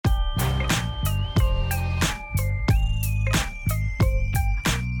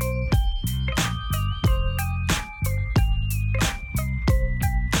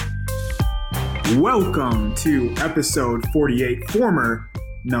Welcome to episode 48, former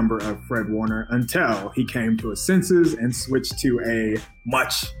number of Fred Warner, until he came to his senses and switched to a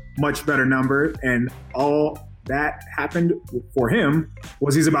much better number. And all that happened for him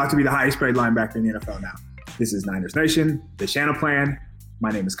was he's about to be the highest paid linebacker in the NFL now. This is Niners Nation, the Shanaplan. My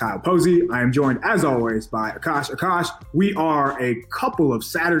name is Kyle Posey. I am joined, as always, by Akash. Akash, we are a couple of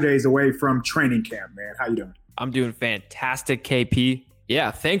Saturdays away from training camp, man. How you doing? I'm doing fantastic, KP. Yeah,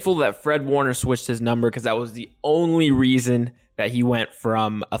 thankful that Fred Warner switched his number because that was the only reason that he went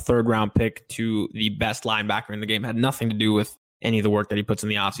from a third-round pick to the best linebacker in the game. It had nothing to do with any of the work that he puts in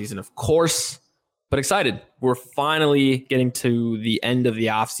the offseason, of course. But excited. We're finally getting to the end of the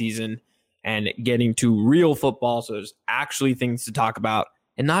offseason and getting to real football. So there's actually things to talk about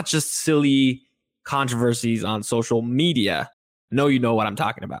and not just silly controversies on social media. I know you know what I'm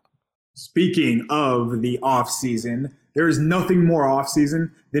talking about. Speaking of the offseason, there is nothing more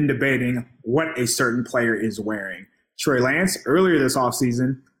offseason than debating what a certain player is wearing. Trey Lance, earlier this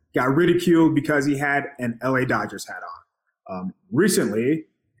offseason, got ridiculed because he had an LA Dodgers hat on. Recently,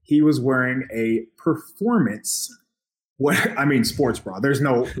 he was wearing a performance sports bra. There's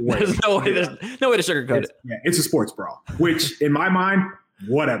no way. There's no way to sugarcoat it. Yeah, it's a sports bra, which in my mind,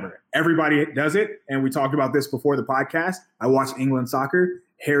 whatever. Everybody does it. And we talked about this before the podcast. I watch England soccer.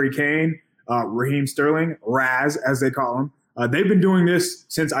 Harry Kane, Raheem Sterling, Raz, as they call him. They've been doing this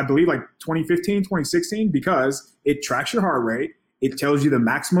since, I believe, like 2015, 2016, because it tracks your heart rate. It tells you the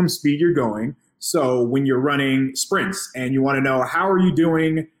maximum speed you're going. So when you're running sprints and you want to know how are you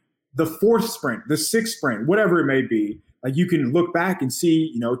doing the fourth sprint, the sixth sprint, whatever it may be, like you can look back and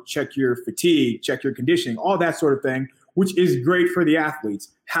see, check your fatigue, check your conditioning, all that sort of thing, which is great for the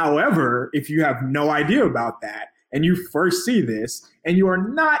athletes. However, if you have no idea about that and you first see this and you are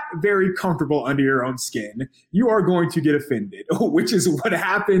not very comfortable under your own skin, you are going to get offended, which is what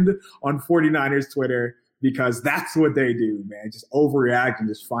happened on 49ers Twitter, because that's what they do, man. Just overreact and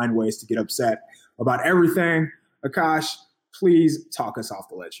just find ways to get upset about everything. Akash, please talk us off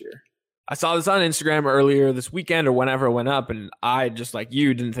the ledge here. I saw this on Instagram earlier this weekend or whenever it went up, and I, just like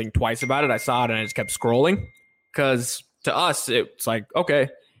you, didn't think twice about it. I saw it and I just kept scrolling because to us, it's like, okay,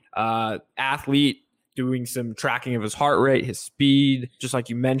 athlete doing some tracking of his heart rate, his speed, just like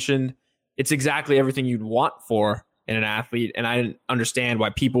you mentioned. It's exactly everything you'd want for in an athlete, and I didn't understand why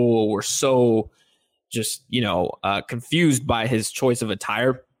people were so just, confused by his choice of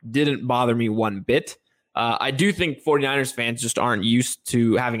attire. Didn't bother me one bit. I do think 49ers fans just aren't used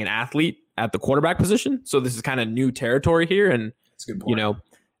to having an athlete at the quarterback position. So this is kind of new territory here. And, that's a good point.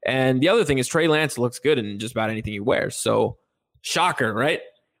 And the other thing is Trey Lance looks good in just about anything he wears. So shocker, right?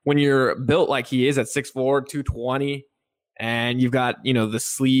 When you're built like he is at 6'4", 220, and you've got, the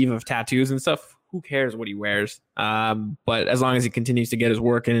sleeve of tattoos and stuff, who cares what he wears? But as long as he continues to get his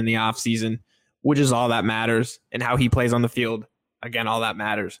work in the offseason, which is all that matters, and how he plays on the field, again, all that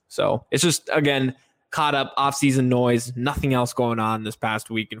matters. So it's just, again, caught up offseason noise, nothing else going on this past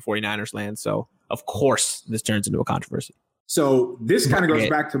week in 49ers land. So, of course, this turns into a controversy. So this kind of goes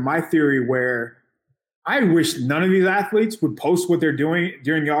back to my theory where I wish none of these athletes would post what they're doing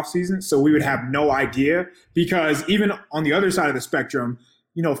during the offseason so we would have no idea, because even on the other side of the spectrum,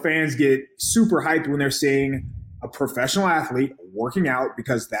 fans get super hyped when they're seeing a professional athlete working out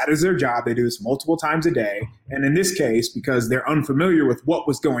because that is their job. They do this multiple times a day. And in this case, because they're unfamiliar with what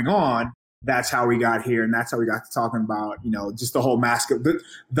was going on, that's how we got here. And that's how we got to talking about, just the whole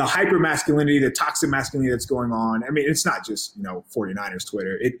the hyper masculinity, the toxic masculinity that's going on. I mean, it's not just, 49ers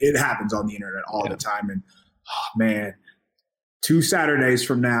Twitter. It happens on the internet all the time. And man, 2 Saturdays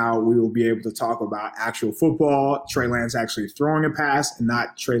from now, we will be able to talk about actual football, Trey Lance actually throwing a pass, and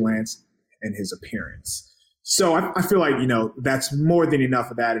not Trey Lance and his appearance. So I feel like, that's more than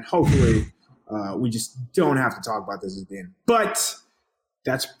enough of that. And hopefully we just don't have to talk about this again. But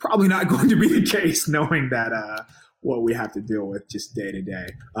that's probably not going to be the case, knowing that what we have to deal with just day to day.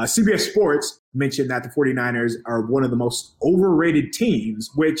 CBS Sports mentioned that the 49ers are one of the most overrated teams,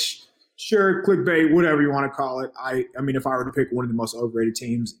 which, sure, clickbait, whatever you want to call it. I mean, if I were to pick one of the most overrated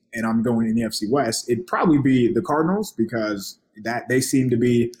teams and I'm going in the NFC West, it'd probably be the Cardinals, because that they seem to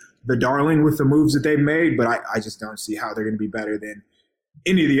be the darling with the moves that they've made, but I just don't see how they're going to be better than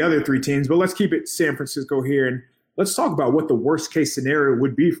any of the other 3 teams. But let's keep it San Francisco here, and let's talk about what the worst case scenario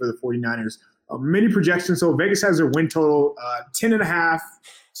would be for the 49ers. Many projections. So Vegas has their win total 10.5,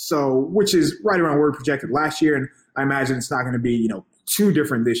 so which is right around where we projected last year, and I imagine it's not going to be too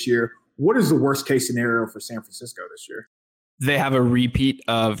different this year. What is the worst case scenario for San Francisco this year? They have a repeat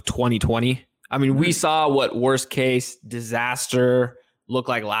of 2020. I mean, we saw what worst case disaster looked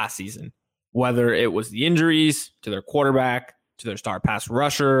like last season, whether it was the injuries to their quarterback, to their star pass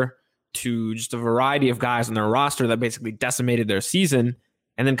rusher, to just a variety of guys on their roster that basically decimated their season.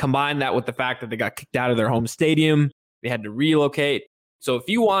 And then combine that with the fact that they got kicked out of their home stadium. They had to relocate. So if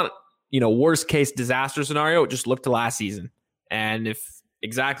you want, worst case disaster scenario, just look to last season. And if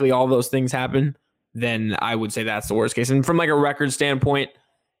exactly all those things happen, then I would say that's the worst case. And from like a record standpoint,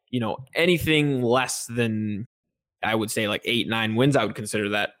 anything less than, I would say like 8-9 wins, I would consider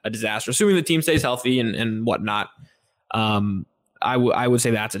that a disaster, assuming the team stays healthy and whatnot. I would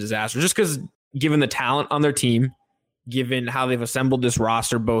say that's a disaster just because given the talent on their team, given how they've assembled this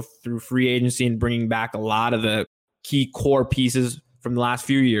roster, both through free agency and bringing back a lot of the key core pieces from the last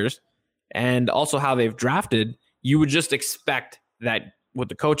few years, and also how they've drafted, you would just expect that with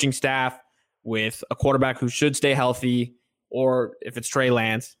the coaching staff, with a quarterback who should stay healthy, or if it's Trey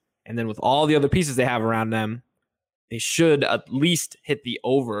Lance, and then with all the other pieces they have around them, they should at least hit the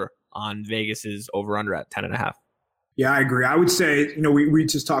over on Vegas's over-under at 10.5. Yeah, I agree. I would say, we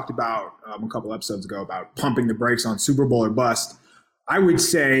just talked about a couple episodes ago about pumping the brakes on Super Bowl or bust. I would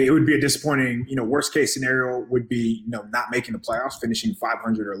say it would be a disappointing, worst case scenario would be, not making the playoffs, finishing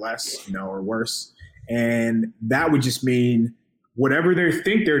 500 or less, or worse. And that would just mean whatever they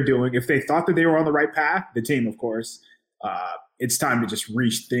think they're doing, if they thought that they were on the right path, the team, of course, it's time to just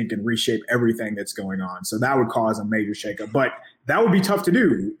rethink and reshape everything that's going on. So that would cause a major shakeup. But that would be tough to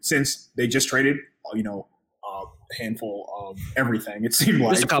do since they just traded, a handful of everything, it seemed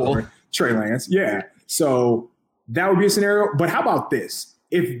like, just a couple. For Trey Lance. Yeah. So that would be a scenario. But how about this?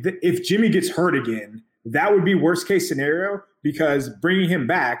 If Jimmy gets hurt again, that would be worst case scenario because bringing him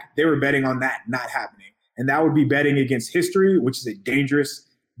back, they were betting on that not happening. And that would be betting against history, which is a dangerous,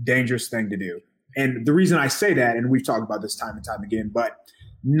 dangerous thing to do. And the reason I say that, and we've talked about this time and time again, but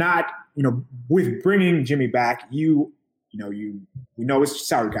not, with bringing Jimmy back, we know it's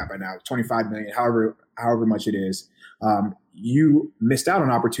salary cap right now, $25 million, however much it is. You missed out on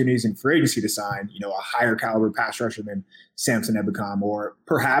opportunities in free agency to sign, a higher caliber pass rusher than Samson Ebukam, or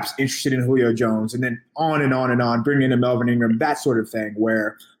perhaps interested in Julio Jones, and then on and on and on, bring in a Melvin Ingram, that sort of thing,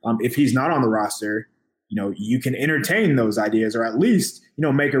 where if he's not on the roster, you can entertain those ideas or at least,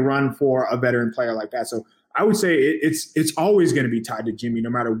 make a run for a veteran player like that. So I would say it's always going to be tied to Jimmy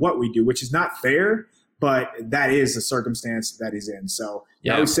no matter what we do, which is not fair, but that is the circumstance that he's in. So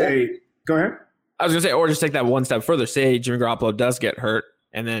yeah. I would say, go ahead. I was going to say, or just take that one step further. Say Jimmy Garoppolo does get hurt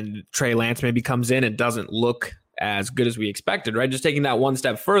and then Trey Lance maybe comes in and doesn't look as good as we expected, right? Just taking that one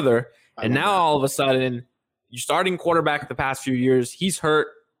step further. And now all of a sudden, your starting quarterback the past few years, he's hurt.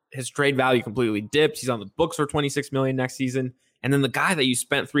 His trade value completely dips. He's on the books for $26 million next season. And then the guy that you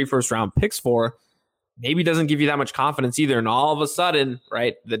spent 3 first-round picks for maybe doesn't give you that much confidence either. And all of a sudden,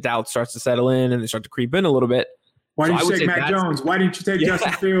 right, the doubt starts to settle in and they start to creep in a little bit. Why did you take Mac Jones? Why didn't you take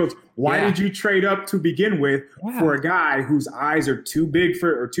Justin Fields? Why did you trade up to begin with for a guy whose eyes are too big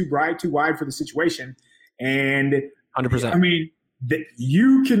or too bright, too wide for the situation? And 100%. I mean,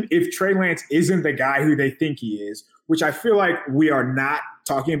 you can, if Trey Lance isn't the guy who they think he is, which I feel like we are not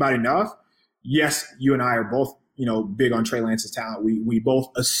talking about enough. Yes, you and I are both, big on Trey Lance's talent. We both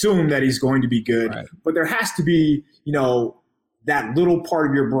assume that he's going to be good, right. But there has to be, that little part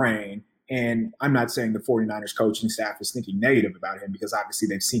of your brain. And I'm not saying the 49ers coaching staff is thinking negative about him because obviously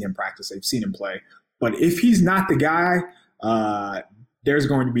they've seen him practice, they've seen him play. But if he's not the guy, there's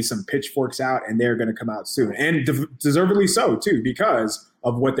going to be some pitchforks out and they're going to come out soon. And deservedly so, too, because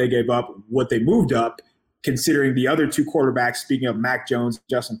of what they gave up, what they moved up, considering the other two quarterbacks, speaking of Mac Jones,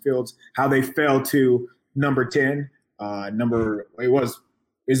 Justin Fields, how they fell to number 10.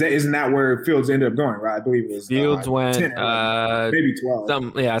 Isn't that where Fields ended up going, right? I believe it was Fields went 10, maybe 12.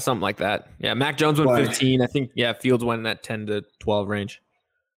 Something like that. Yeah, Mac Jones went 15. I think, Fields went in that 10 to 12 range.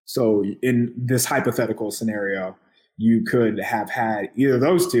 So in this hypothetical scenario, you could have had either of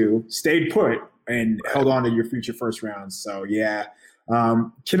those two stayed put and held on to your future first rounds. So,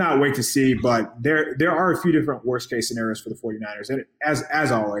 cannot wait to see. But there are a few different worst-case scenarios for the 49ers. And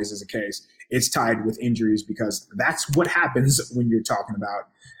as always is the case, it's tied with injuries because that's what happens when you're talking about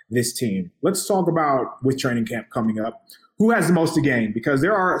this team. Let's talk about, with training camp coming up, who has the most to gain, because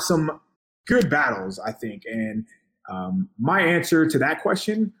there are some good battles, I think. And my answer to that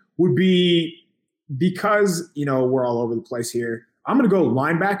question would be, because, we're all over the place here, I'm going to go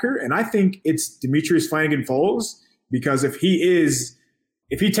linebacker, and I think it's Demetrius Flanagan-Foles, because if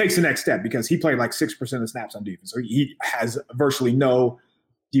he takes the next step, because he played like 6% of the snaps on defense, so he has virtually no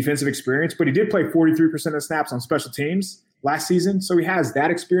defensive experience, but he did play 43% of snaps on special teams last season, so he has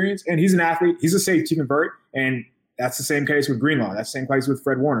that experience, and he's an athlete. He's a safety convert, and that's the same case with Greenlaw. That's the same case with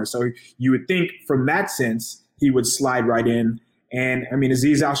Fred Warner. So you would think from that sense he would slide right in. And, I mean,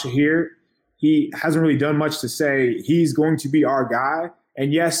 Azeez Al-Shaair, he hasn't really done much to say he's going to be our guy.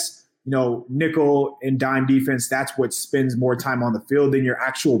 And, yes, nickel and dime defense, that's what spends more time on the field than your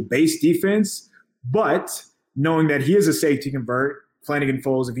actual base defense. But knowing that he is a safety convert, Flanagan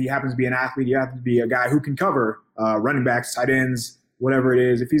Foles, if he happens to be an athlete, he happens to be a guy who can cover running backs, tight ends, whatever it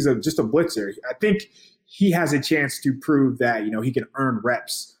is. If he's just a blitzer, I think he has a chance to prove that, he can earn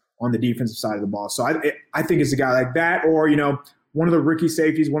reps on the defensive side of the ball. So I think it's a guy like that, or, one of the rookie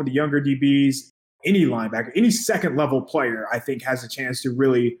safeties, one of the younger DBs, any linebacker, any second level player, I think has a chance to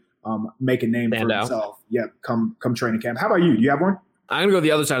really make a name for himself. Yeah, come training camp. How about you? Do you have one? I'm going to go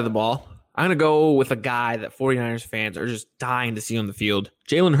the other side of the ball. I'm going to go with a guy that 49ers fans are just dying to see on the field.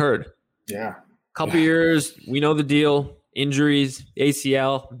 Jalen Hurd. Yeah. Couple years, we know the deal. Injuries,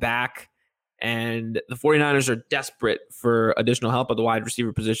 ACL, back. And the 49ers are desperate for additional help at the wide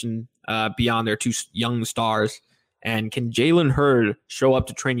receiver position beyond their two young stars. And can Jalen Hurd show up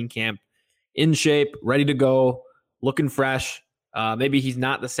to training camp in shape, ready to go, looking fresh? Maybe he's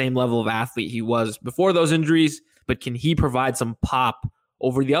not the same level of athlete he was before those injuries, but can he provide some pop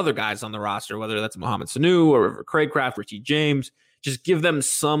over the other guys on the roster, whether that's Mohamed Sanu or Craycraft, Richie James? Just give them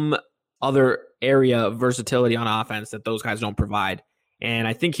some other area of versatility on offense that those guys don't provide. And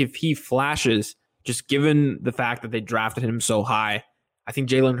I think if he flashes, just given the fact that they drafted him so high, I think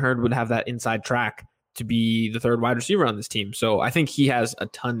Jalen Hurd would have that inside track to be the third wide receiver on this team. So I think he has a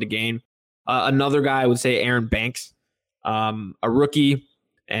ton to gain. Another guy, I would say Aaron Banks, a rookie.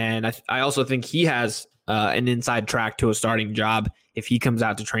 And I also think he has an inside track to a starting job if he comes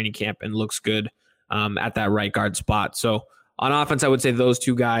out to training camp and looks good at that right guard spot. So on offense, I would say those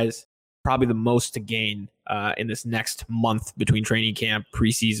two guys probably the most to gain in this next month between training camp,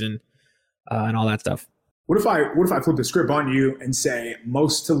 preseason, and all that stuff. What if I flip the script on you and say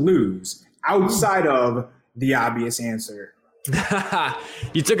most to lose outside of the obvious answer?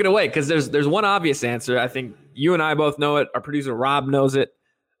 You took it away because there's one obvious answer. I think you and I both know it. Our producer Rob knows it.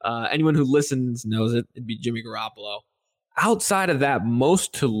 Anyone who listens knows it. It'd be Jimmy Garoppolo. Outside of that,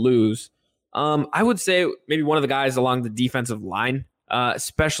 most to lose, I would say maybe one of the guys along the defensive line,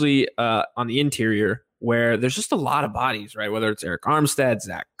 especially on the interior, where there's just a lot of bodies, right? Whether it's Eric Armstead,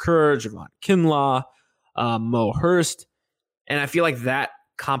 Zach Kerr, Javon Kinlaw, Mo Hurst. And I feel like that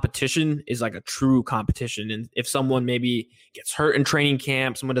competition is like a true competition. And if someone maybe gets hurt in training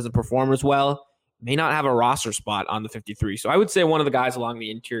camp, someone doesn't perform as well, may not have a roster spot on the 53. So I would say one of the guys along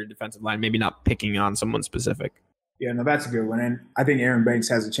the interior defensive line, maybe not picking on someone specific. Yeah, no, that's a good one. And I think Aaron Banks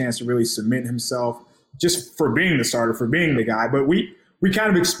has a chance to really cement himself just for being the starter, for being the guy. But we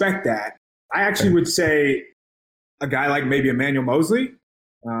kind of expect that. I actually would say a guy like maybe Emmanuel Mosley,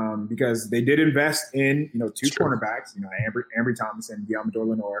 because they did invest in, two cornerbacks, Ambry Thomas and Diamador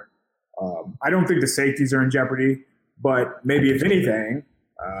Lenore. I don't think the safeties are in jeopardy, but maybe if anything,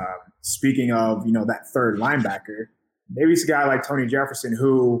 speaking of, that third linebacker, maybe it's a guy like Tony Jefferson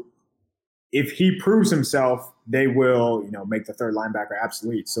who, if he proves himself, they will, make the third linebacker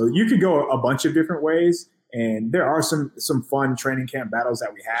obsolete. So you could go a bunch of different ways, and there are some fun training camp battles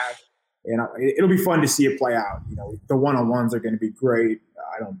that we have, and it'll be fun to see it play out. The one-on-ones are going to be great.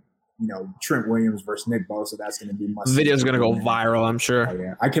 Trent Williams versus Nick Bosa, that's going to be must. The video's going to go viral, I'm sure. Oh,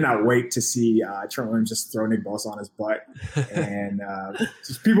 yeah. I cannot wait to see Trent Williams just throw Nick Bosa on his butt, and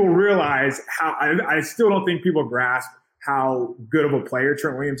just people realize how. I still don't think people grasp how good of a player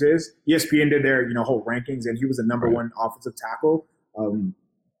Trent Williams is. ESPN did their whole rankings, and he was the number one offensive tackle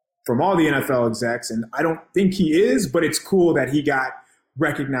from all the NFL execs. And I don't think he is, but it's cool that he got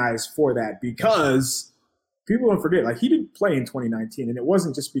recognized for that, because people don't forget, he didn't play in 2019, and it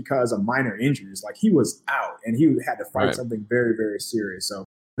wasn't just because of minor injuries. He was out, and he had to fight something very, very serious. So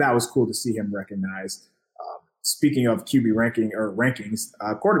that was cool to see him recognized. Speaking of QB rankings,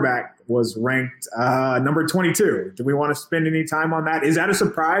 quarterback was ranked number 22. Do we want to spend any time on that? Is that a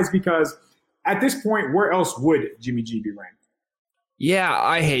surprise? Because at this point, where else would Jimmy G be ranked? Yeah,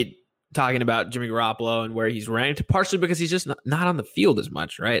 I hate talking about Jimmy Garoppolo and where he's ranked, partially because he's just not on the field as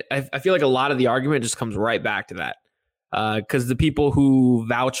much, right? I feel like a lot of the argument just comes right back to that. Because the people who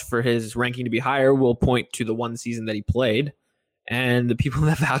vouch for his ranking to be higher will point to the one season that he played. And the people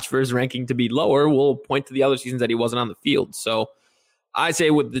that vouch for his ranking to be lower will point to the other seasons that he wasn't on the field. So I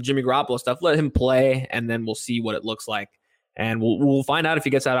say with the Jimmy Garoppolo stuff, let him play, and then we'll see what it looks like. And we'll find out if he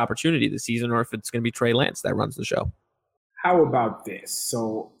gets that opportunity this season or if it's going to be Trey Lance that runs the show. How about this?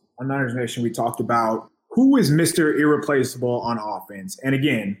 So on Niners Nation, we talked about who is Mr. Irreplaceable on offense. And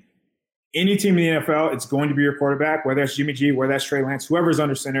again, any team in the NFL, it's going to be your quarterback, whether that's Jimmy G, whether that's Trey Lance, whoever's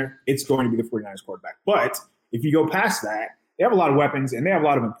under center, it's going to be the 49ers quarterback. But if you go past that, they have a lot of weapons, and they have a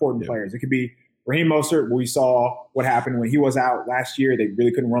lot of important players. It could be Raheem Mostert, where we saw what happened when he was out last year. They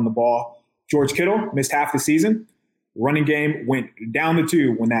really couldn't run the ball. George Kittle missed half the season. Running game went down the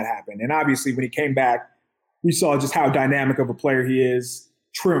tube when that happened. And obviously, when he came back, we saw just how dynamic of a player he is.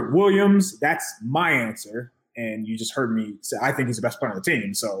 Trent Williams, that's my answer. And you just heard me say I think he's the best player on the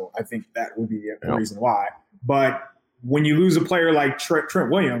team. So I think that would be the reason why. But when you lose a player like Trent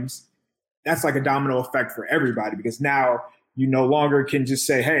Williams, that's like a domino effect for everybody, because now you no longer can just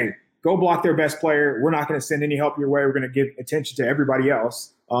say, hey, go block their best player. We're not going to send any help your way. We're going to give attention to everybody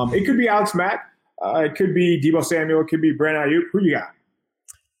else. It could be Alex Mack. It could be Deebo Samuel. It could be Brandon Ayuk. Who you got?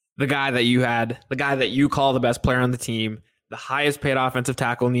 The guy that you call the best player on the team, the highest paid offensive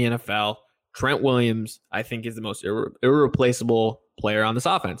tackle in the NFL, Trent Williams, I think is the most irreplaceable player on this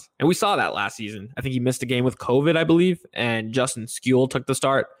offense. And we saw that last season. I think he missed a game with COVID, I believe, and Justin Skule took the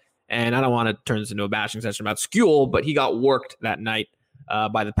start. And I don't want to turn this into a bashing session about Skule, but he got worked that night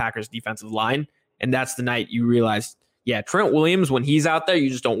by the Packers defensive line. And that's the night you realize, yeah, Trent Williams, when he's out there, you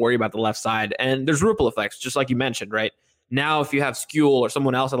just don't worry about the left side. And there's ripple effects, just like you mentioned, right? Now, if you have Skule or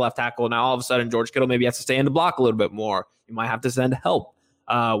someone else at left tackle, now all of a sudden George Kittle maybe has to stay in the block a little bit more. You might have to send help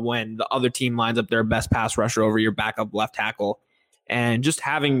when the other team lines up their best pass rusher over your backup left tackle. And just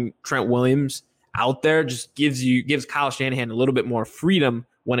having Trent Williams out there just gives Kyle Shanahan a little bit more freedom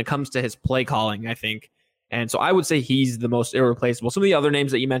when it comes to his play calling, I think. And so I would say he's the most irreplaceable. Some of the other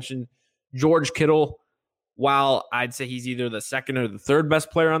names that you mentioned, George Kittle, while I'd say he's either the second or the third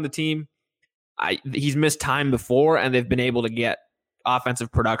best player on the team, he's missed time before, and they've been able to get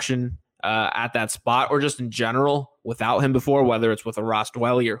offensive production at that spot, or just in general without him before, whether it's with a Ross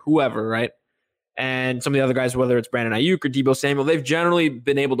Dwelly or whoever, right? And some of the other guys, whether it's Brandon Ayuk or Deebo Samuel, they've generally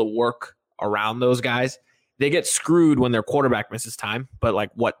been able to work around those guys. They get screwed when their quarterback misses time, but like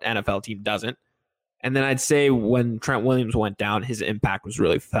what NFL team doesn't? And then I'd say when Trent Williams went down, his impact was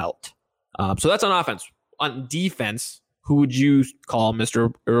really felt. So that's on offense. On defense, who would you call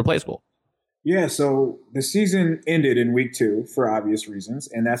Mr. Irreplaceable? Yeah, so the season ended in week 2 for obvious reasons,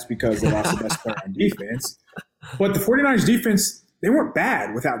 and that's because they lost the best player on defense. But the 49ers defense, they weren't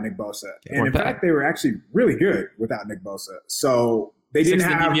bad without Nick Bosa. And in fact, they were actually really good without Nick Bosa. So they didn't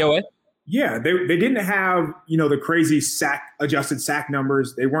have DVOA? Yeah, they didn't have, the crazy adjusted sack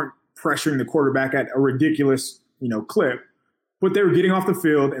numbers. They weren't pressuring the quarterback at a ridiculous, clip, but they were getting off the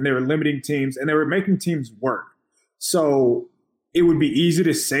field and they were limiting teams and they were making teams work. So it would be easy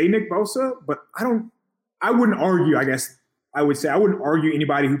to say Nick Bosa, but I wouldn't argue, I guess I would say, I wouldn't argue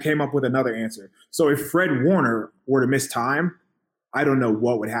anybody who came up with another answer. So if Fred Warner were to miss time, I don't know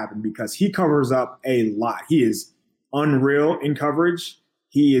what would happen, because he covers up a lot. He is unreal in coverage.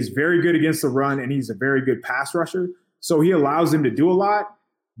 He is very good against the run, and he's a very good pass rusher. So he allows them to do a lot.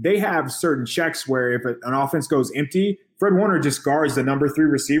 They have certain checks where if an offense goes empty, Fred Warner just guards the number 3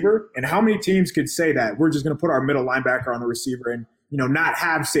 receiver. And how many teams could say that? We're just going to put our middle linebacker on the receiver and, not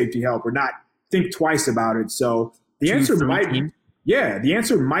have safety help or not think twice about it. So the answer might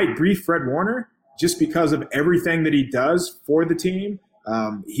be Fred Warner, just because of everything that he does for the team.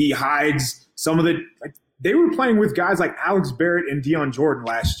 He hides some of they were playing with guys like Alex Barrett and Deion Jordan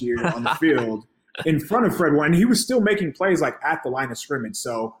last year on the field in front of Fred Warner, and he was still making plays like at the line of scrimmage.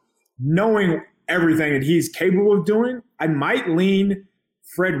 So knowing everything that he's capable of doing, I might lean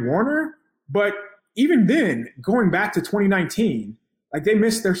Fred Warner. But even then, going back to 2019, like they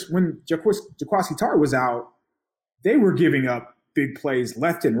missed when Jaquiski Tartt was out, they were giving up big plays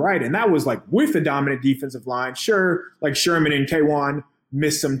left and right. And that was like with a dominant defensive line. Sure, like Sherman and K1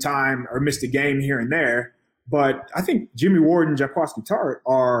 missed some time or missed a game here and there. But I think Jimmy Ward and Jaquiski Tartt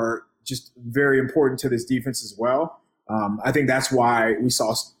are just very important to this defense as well. I think that's why we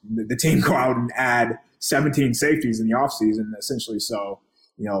saw the team go out and add 17 safeties in the offseason, essentially. So,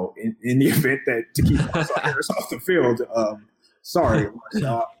 in the event that to keep Harris off the field, sorry,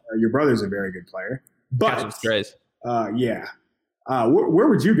 Marcel, your brother's a very good player. But, yeah. Where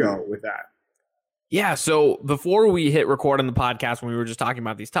would you go with that? Yeah, so before we hit record on the podcast, when we were just talking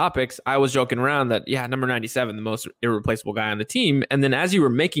about these topics, I was joking around that, number 97, the most irreplaceable guy on the team. And then as you were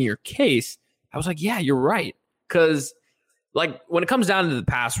making your case, I was like, yeah, you're right. Because, like, when it comes down to the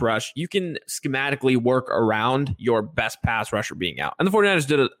pass rush, you can schematically work around your best pass rusher being out. And the 49ers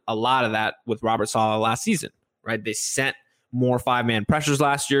did a lot of that with Robert Saleh last season, right? They sent more 5-man pressures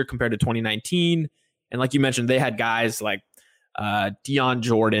last year compared to 2019. And like you mentioned, they had guys like Deion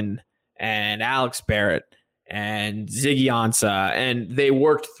Jordan and Alex Barrett and Ziggy Ansah, and they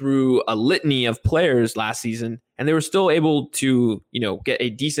worked through a litany of players last season, and they were still able to, get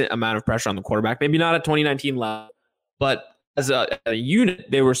a decent amount of pressure on the quarterback. Maybe not at 2019 level, but as a unit,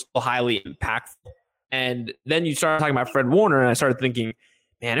 they were still highly impactful. And then you started talking about Fred Warner, and I started thinking,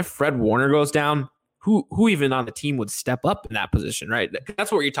 man, if Fred Warner goes down, who even on the team would step up in that position, right?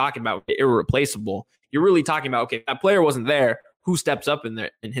 That's what you're talking about, irreplaceable. You're really talking about, okay, if that player wasn't there, who steps up in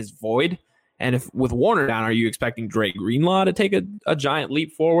his void? And if with Warner down, are you expecting Dre Greenlaw to take a giant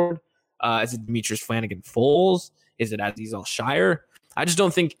leap forward? Is it Demetrius Flanagan-Foles? Is it Aziz Al-Shire? I just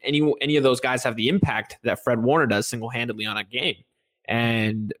don't think any of those guys have the impact that Fred Warner does single-handedly on a game.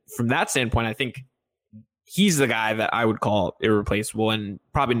 And from that standpoint, I think he's the guy that I would call irreplaceable, and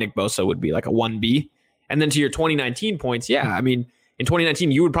probably Nick Bosa would be like a 1B. And then to your 2019 points, yeah, I mean, in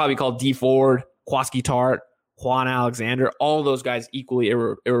 2019, you would probably call D Ford, Kwaski Tart, Juan Alexander, all those guys equally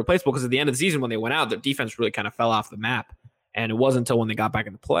irreplaceable, because at the end of the season when they went out, their defense really kind of fell off the map. And it wasn't until when they got back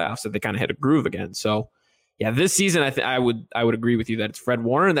in the playoffs that they kind of hit a groove again. So, yeah, this season I would agree with you that it's Fred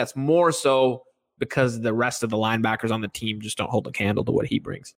Warner, and that's more so because the rest of the linebackers on the team just don't hold a candle to what he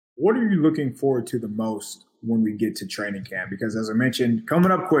brings. What are you looking forward to the most when we get to training camp? Because as I mentioned,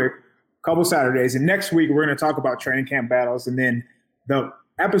 coming up quick, a couple Saturdays, and next week we're going to talk about training camp battles, and then the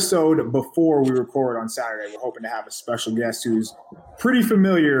episode before we record on Saturday, we're hoping to have a special guest who's pretty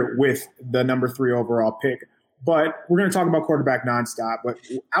familiar with the number 3 overall pick. But we're going to talk about quarterback nonstop. But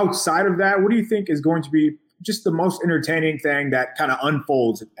outside of that, what do you think is going to be just the most entertaining thing that kind of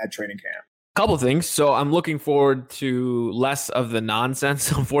unfolds at training camp? Couple things. So I'm looking forward to less of the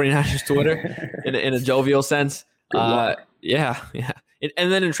nonsense on 49ers Twitter in a jovial sense. Yeah.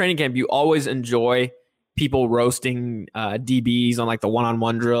 And then in training camp, you always enjoy people roasting DBs on like the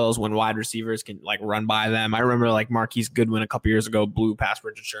one-on-one drills when wide receivers can like run by them. I remember like Marquise Goodwin a couple years ago blew past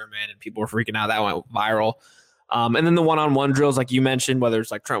Richard Sherman and people were freaking out. That went viral. And then the one-on-one drills, like you mentioned, whether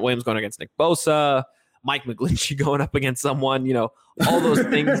it's like Trent Williams going against Nick Bosa, Mike McGlinchey going up against someone, all those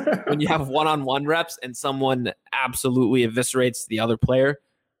things. When you have one-on-one reps and someone absolutely eviscerates the other player,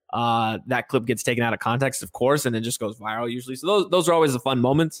 that clip gets taken out of context, of course, and it just goes viral usually. So those are always the fun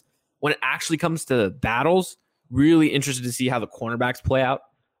moments. When it actually comes to battles, really interested to see how the cornerbacks play out.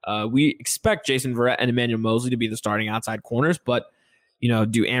 We expect Jason Verrett and Emmanuel Mosley to be the starting outside corners, but do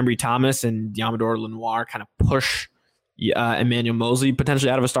Ambry Thomas and Diamador Lenoir kind of push Emmanuel Mosley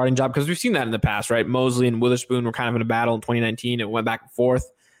potentially out of a starting job? Because we've seen that in the past, right? Mosley and Witherspoon were kind of in a battle in 2019. It went back and forth.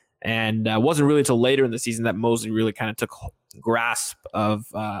 And it wasn't really until later in the season that Mosley really kind of took grasp of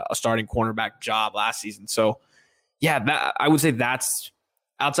a starting cornerback job last season. So, yeah, I would say that's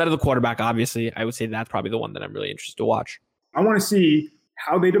outside of the quarterback, obviously. I would say that's probably the one that I'm really interested to watch. I want to see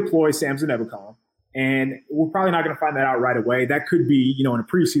how they deploy Samson Ebukam. And we're probably not going to find that out right away. That could be, in a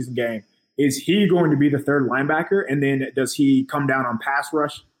preseason game. Is he going to be the third linebacker? And then does he come down on pass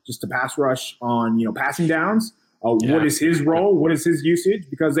rush, just to pass rush on, passing downs? What is his role? What is his usage?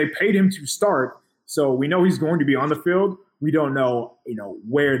 Because they paid him to start. So we know he's going to be on the field. We don't know,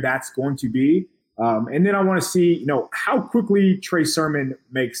 where that's going to be. And then I want to see, how quickly Trey Sermon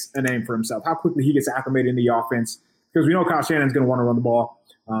makes a name for himself, how quickly he gets acclimated in the offense. Because we know Kyle Shanahan's going to want to run the ball.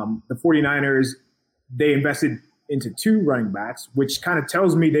 The 49ers, they invested into 2 running backs, which kind of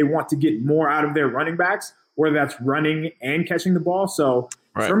tells me they want to get more out of their running backs, whether that's running and catching the ball. So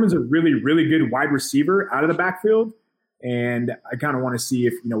right. Sermon's a really, really good wide receiver out of the backfield. And I kind of want to see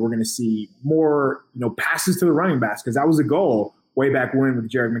if, we're going to see more, passes to the running backs, because that was a goal way back when with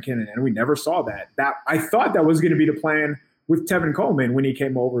Jerick McKinnon, and we never saw that. I thought that was going to be the plan with Tevin Coleman when he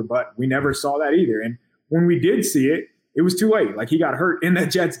came over, but we never saw that either. And when we did see it, it was too late. Like, he got hurt in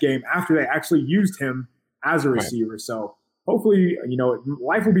that Jets game after they actually used him as a receiver. Right. So hopefully,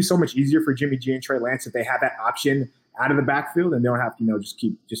 life will be so much easier for Jimmy G and Trey Lance if they have that option out of the backfield, and they don't have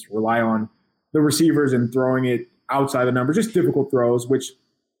to, just rely on the receivers and throwing it outside the number, just difficult throws, which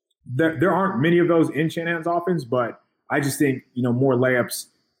there aren't many of those in Shanahan's offense, but I just think, more layups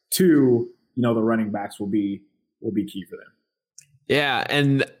to, the running backs will be key for them. Yeah,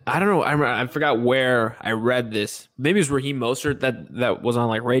 and I don't know, I forgot where I read this. Maybe it was Raheem Mostert that was on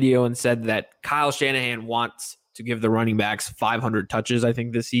like radio and said that Kyle Shanahan wants to give the running backs 500 touches, I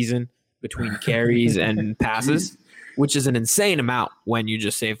think, this season between carries and passes, which is an insane amount when you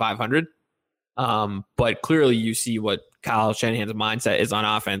just say 500. But clearly you see what Kyle Shanahan's mindset is on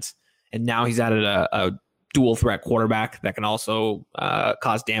offense, and now he's added a dual threat quarterback that can also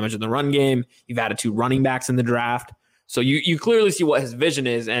cause damage in the run game. You've added 2 running backs in the draft. So you clearly see what his vision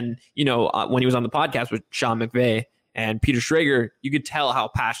is. And, when he was on the podcast with Sean McVay and Peter Schrager, you could tell how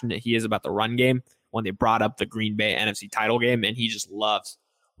passionate he is about the run game when they brought up the Green Bay NFC title game. And he just loves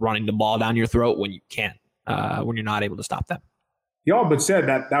running the ball down your throat when you can't, when you're not able to stop them. He all but said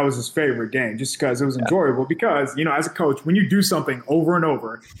that was his favorite game just because it was enjoyable. Because, as a coach, when you do something over and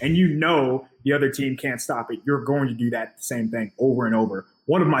over and the other team can't stop it, you're going to do that same thing over and over.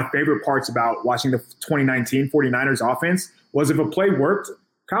 One of my favorite parts about watching the 2019 49ers offense was if a play worked,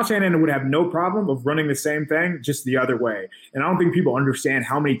 Kyle Shanahan would have no problem of running the same thing just the other way. And I don't think people understand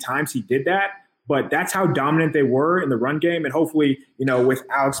how many times he did that, but that's how dominant they were in the run game. And hopefully, with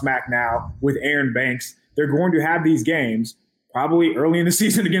Alex Mack now, with Aaron Banks, they're going to have these games probably early in the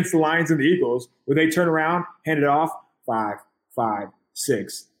season against the Lions and the Eagles where they turn around, hand it off, 5, 5,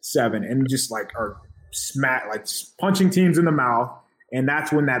 6, 7, and just are punching teams in the mouth. And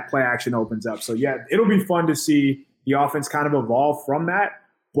that's when that play action opens up. So, yeah, it'll be fun to see the offense kind of evolve from that.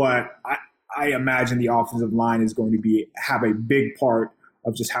 But I imagine the offensive line is going to have a big part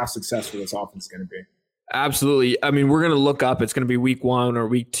of just how successful this offense is going to be. Absolutely. I mean, we're going to look up. It's going to be week 1 or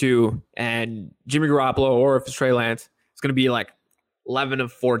week 2. And Jimmy Garoppolo, or if it's Trey Lance, it's going to be 11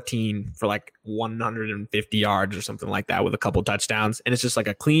 of 14 for 150 yards or something like that with a couple touchdowns. And it's just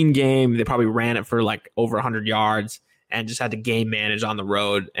a clean game. They probably ran it for over 100 yards and just had to game manage on the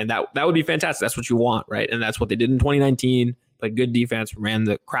road. And that would be fantastic. That's what you want, right? And that's what they did in 2019. Played good defense, ran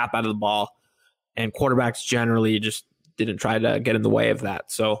the crap out of the ball, and quarterbacks generally just didn't try to get in the way of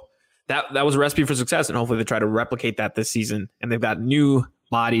that. So that was a recipe for success, and hopefully they try to replicate that this season. And they've got new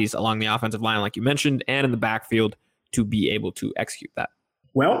bodies along the offensive line, like you mentioned, and in the backfield to be able to execute that.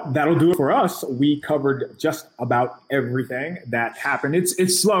 Well, that'll do it for us. We covered just about everything that happened.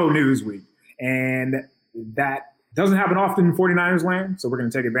 It's slow news week, and that doesn't happen often in 49ers land, so we're going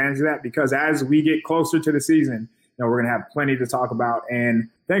to take advantage of that because as we get closer to the season, we're going to have plenty to talk about. And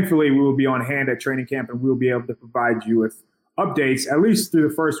thankfully, we will be on hand at training camp and we'll be able to provide you with updates, at least through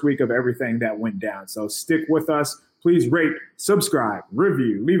the first week of everything that went down. So stick with us. Please rate, subscribe,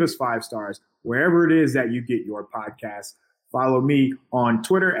 review, leave us 5 stars, wherever it is that you get your podcast. Follow me on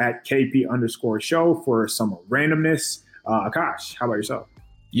Twitter at KP_show for some randomness. Akash, how about yourself?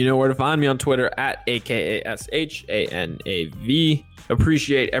 You know where to find me on Twitter at AKASHANAV.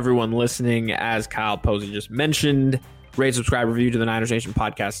 Appreciate everyone listening. As Kyle Posey just mentioned, rate, subscribe, review to the Niners Nation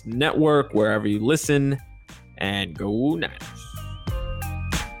Podcast Network, wherever you listen, and go Niners.